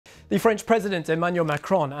The French President Emmanuel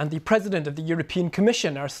Macron and the President of the European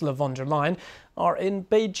Commission Ursula von der Leyen are in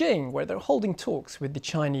Beijing, where they're holding talks with the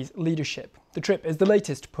Chinese leadership. The trip is the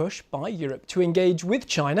latest push by Europe to engage with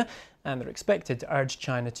China, and they're expected to urge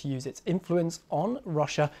China to use its influence on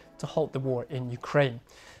Russia to halt the war in Ukraine.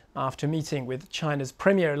 After meeting with China's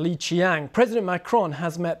Premier Li Qiang, President Macron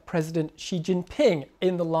has met President Xi Jinping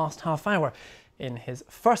in the last half hour. In his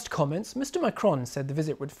first comments, Mr. Macron said the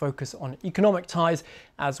visit would focus on economic ties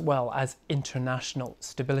as well as international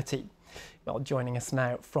stability. Well, joining us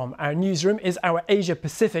now from our newsroom is our Asia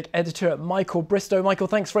Pacific editor, Michael Bristow. Michael,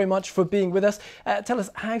 thanks very much for being with us. Tell us,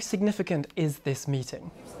 how significant is this meeting?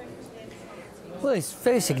 Well, it's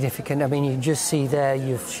very significant. I mean, you just see there,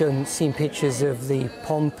 you've seen pictures of the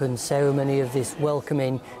pomp and ceremony of this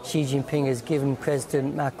welcoming Xi Jinping has given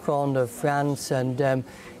President Macron of France, and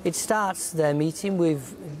it starts their meeting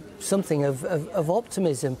with something of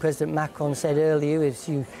optimism. President Macron said earlier, as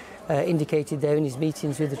you indicated there in his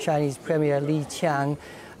meetings with the Chinese Premier Li Qiang,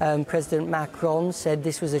 President Macron said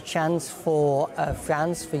this was a chance for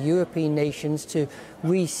France, for European nations to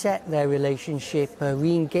reset their relationship,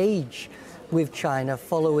 re-engage with China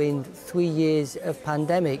following 3 years of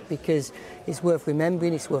pandemic, because it's worth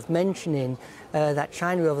remembering, it's worth mentioning that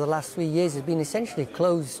China over the last 3 years has been essentially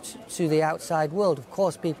closed to the outside world. Of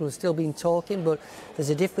course, people have still been talking, but there's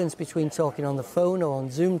a difference between talking on the phone or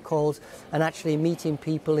on Zoom calls and actually meeting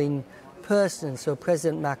people in person. So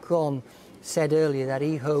President Macron said earlier that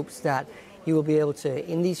he hopes that he will be able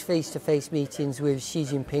to, in these face-to-face meetings with Xi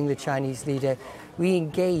Jinping, the Chinese leader,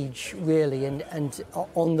 re-engage really and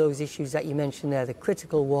on those issues that you mentioned there, the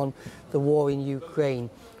critical one, the war in Ukraine,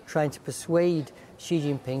 trying to persuade Xi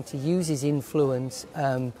Jinping to use his influence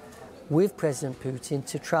with President Putin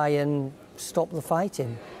to try and stop the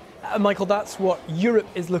fighting. Michael, that's what Europe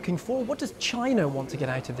is looking for. What does China want to get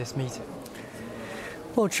out of this meeting?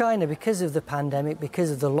 Well, China, because of the pandemic,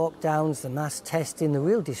 because of the lockdowns, the mass testing, the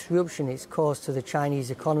real disruption it's caused to the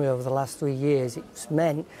Chinese economy over the last 3 years, it's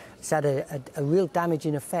had a real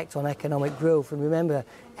damaging effect on economic growth. And remember,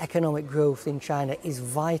 economic growth in China is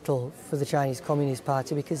vital for the Chinese Communist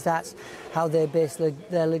Party, because that's how they base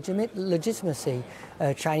their legitimacy.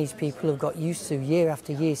 Chinese people have got used to, year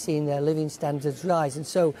after year, seeing their living standards rise. And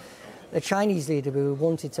so the Chinese leader who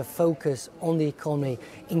wanted to focus on the economy,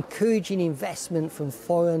 encouraging investment from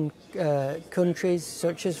foreign countries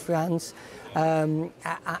such as France, and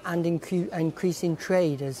increasing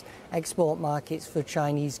trade as export markets for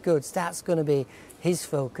Chinese goods. That's going to be his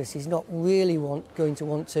focus. He's not really going to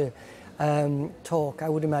want to talk, I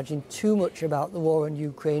would imagine, too much about the war in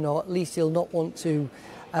Ukraine, or at least he'll not want to.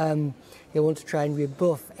 He'll want to try and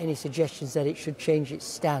rebuff any suggestions that it should change its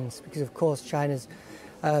stance, because of course China's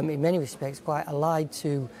in many respects quite allied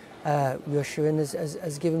to Russia and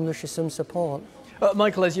has given Russia some support.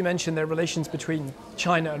 Michael, as you mentioned, their relations between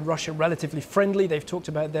China and Russia are relatively friendly. They've talked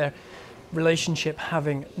about their relationship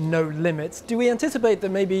having no limits. Do we anticipate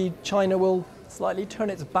that maybe China will slightly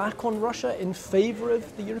turn its back on Russia in favour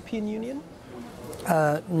of the European Union?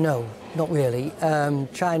 No, not really.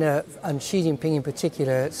 China, and Xi Jinping in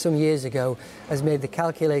particular, some years ago has made the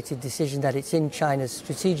calculated decision that it's in China's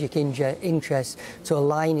strategic interest to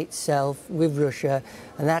align itself with Russia,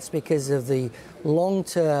 and that's because of the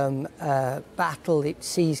long-term battle it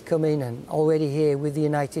sees coming and already here with the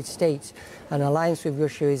United States. An alliance with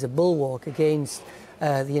Russia is a bulwark against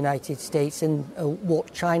the United States and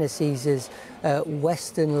what China sees as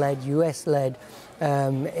Western-led, US-led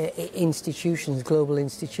institutions, global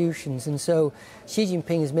institutions. And so Xi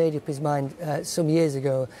Jinping has made up his mind some years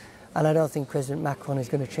ago, and I don't think President Macron is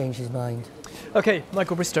going to change his mind. OK,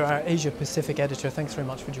 Michael Bristow, our Asia Pacific editor, thanks very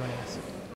much for joining us.